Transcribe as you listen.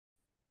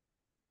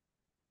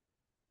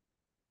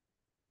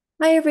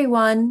Hi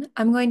everyone.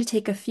 I'm going to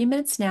take a few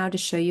minutes now to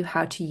show you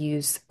how to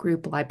use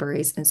group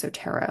libraries in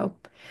Zotero.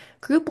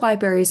 Group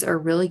libraries are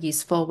really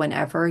useful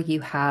whenever you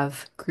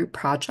have group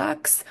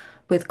projects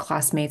with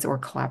classmates or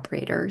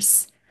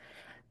collaborators.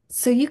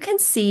 So you can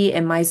see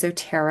in my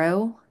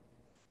Zotero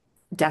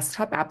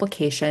desktop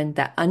application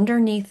that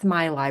underneath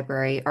my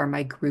library are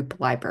my group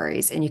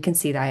libraries, and you can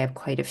see that I have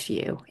quite a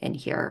few in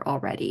here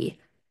already.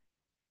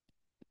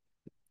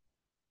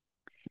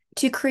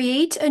 To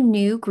create a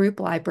new group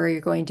library,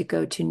 you're going to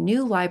go to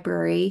New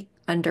Library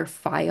under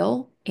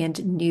File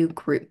and New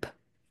Group.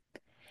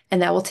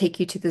 And that will take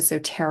you to the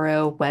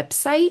Zotero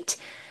website.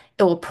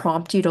 It will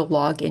prompt you to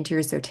log into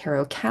your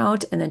Zotero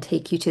account and then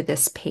take you to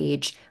this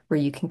page where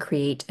you can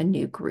create a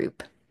new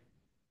group.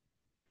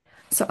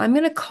 So I'm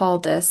going to call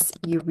this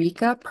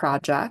Eureka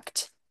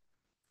project.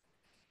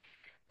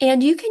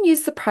 And you can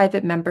use the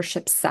private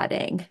membership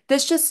setting.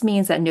 This just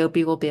means that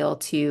nobody will be able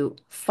to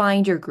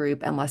find your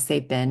group unless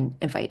they've been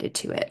invited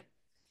to it.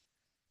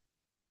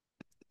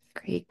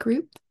 Create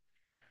group.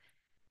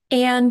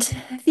 And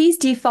these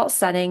default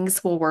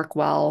settings will work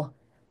well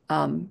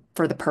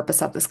for the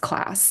purpose of this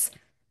class.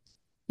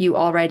 You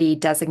already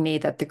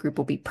designate that the group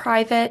will be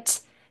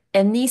private,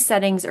 and these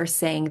settings are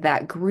saying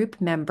that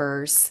group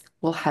members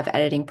will have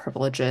editing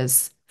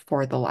privileges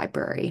for the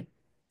library.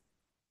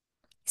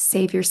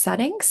 Save your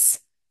settings.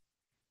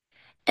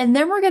 And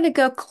then we're going to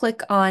go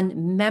click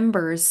on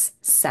members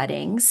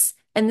settings.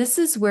 And this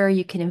is where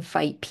you can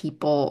invite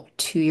people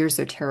to your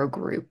Zotero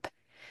group.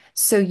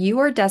 So you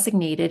are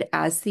designated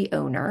as the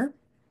owner,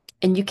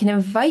 and you can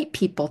invite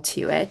people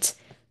to it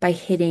by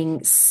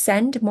hitting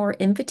send more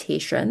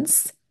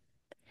invitations.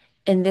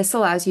 And this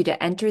allows you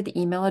to enter the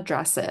email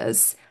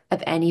addresses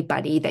of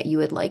anybody that you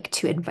would like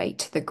to invite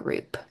to the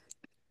group.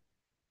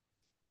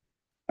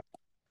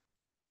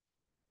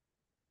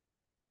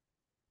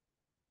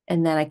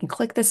 And then I can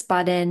click this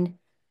button,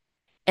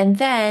 and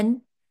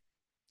then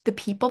the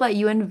people that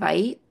you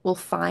invite will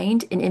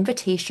find an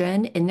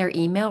invitation in their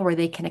email where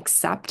they can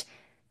accept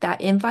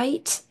that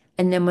invite.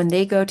 And then when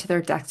they go to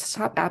their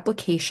desktop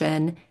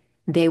application,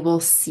 they will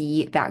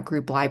see that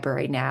group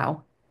library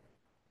now.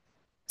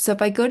 So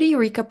if I go to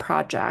Eureka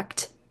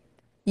Project,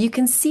 you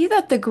can see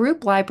that the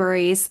group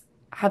libraries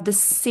have the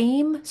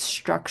same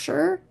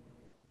structure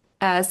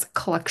as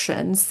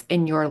collections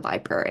in your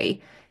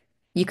library.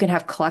 You can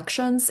have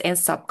collections and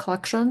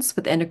sub-collections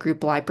within a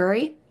group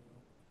library.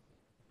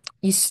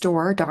 You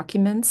store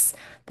documents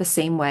the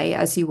same way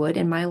as you would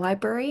in my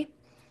library.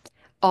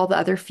 All the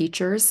other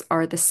features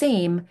are the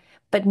same,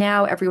 but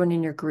now everyone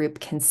in your group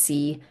can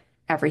see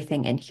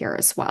everything in here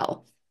as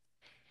well.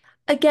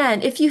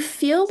 Again, if you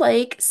feel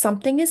like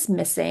something is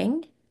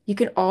missing, you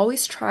can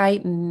always try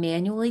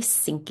manually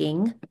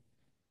syncing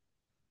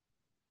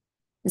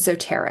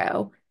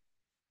Zotero.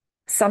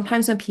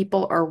 Sometimes when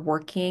people are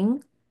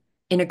working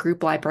in a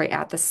group library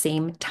at the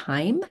same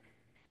time,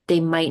 they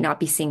might not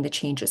be seeing the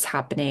changes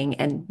happening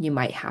and you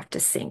might have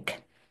to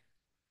sync.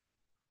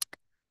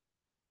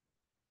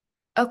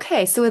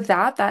 Okay, so with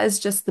that, that is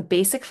just the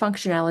basic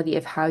functionality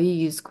of how you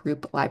use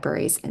group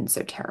libraries in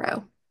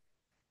Zotero.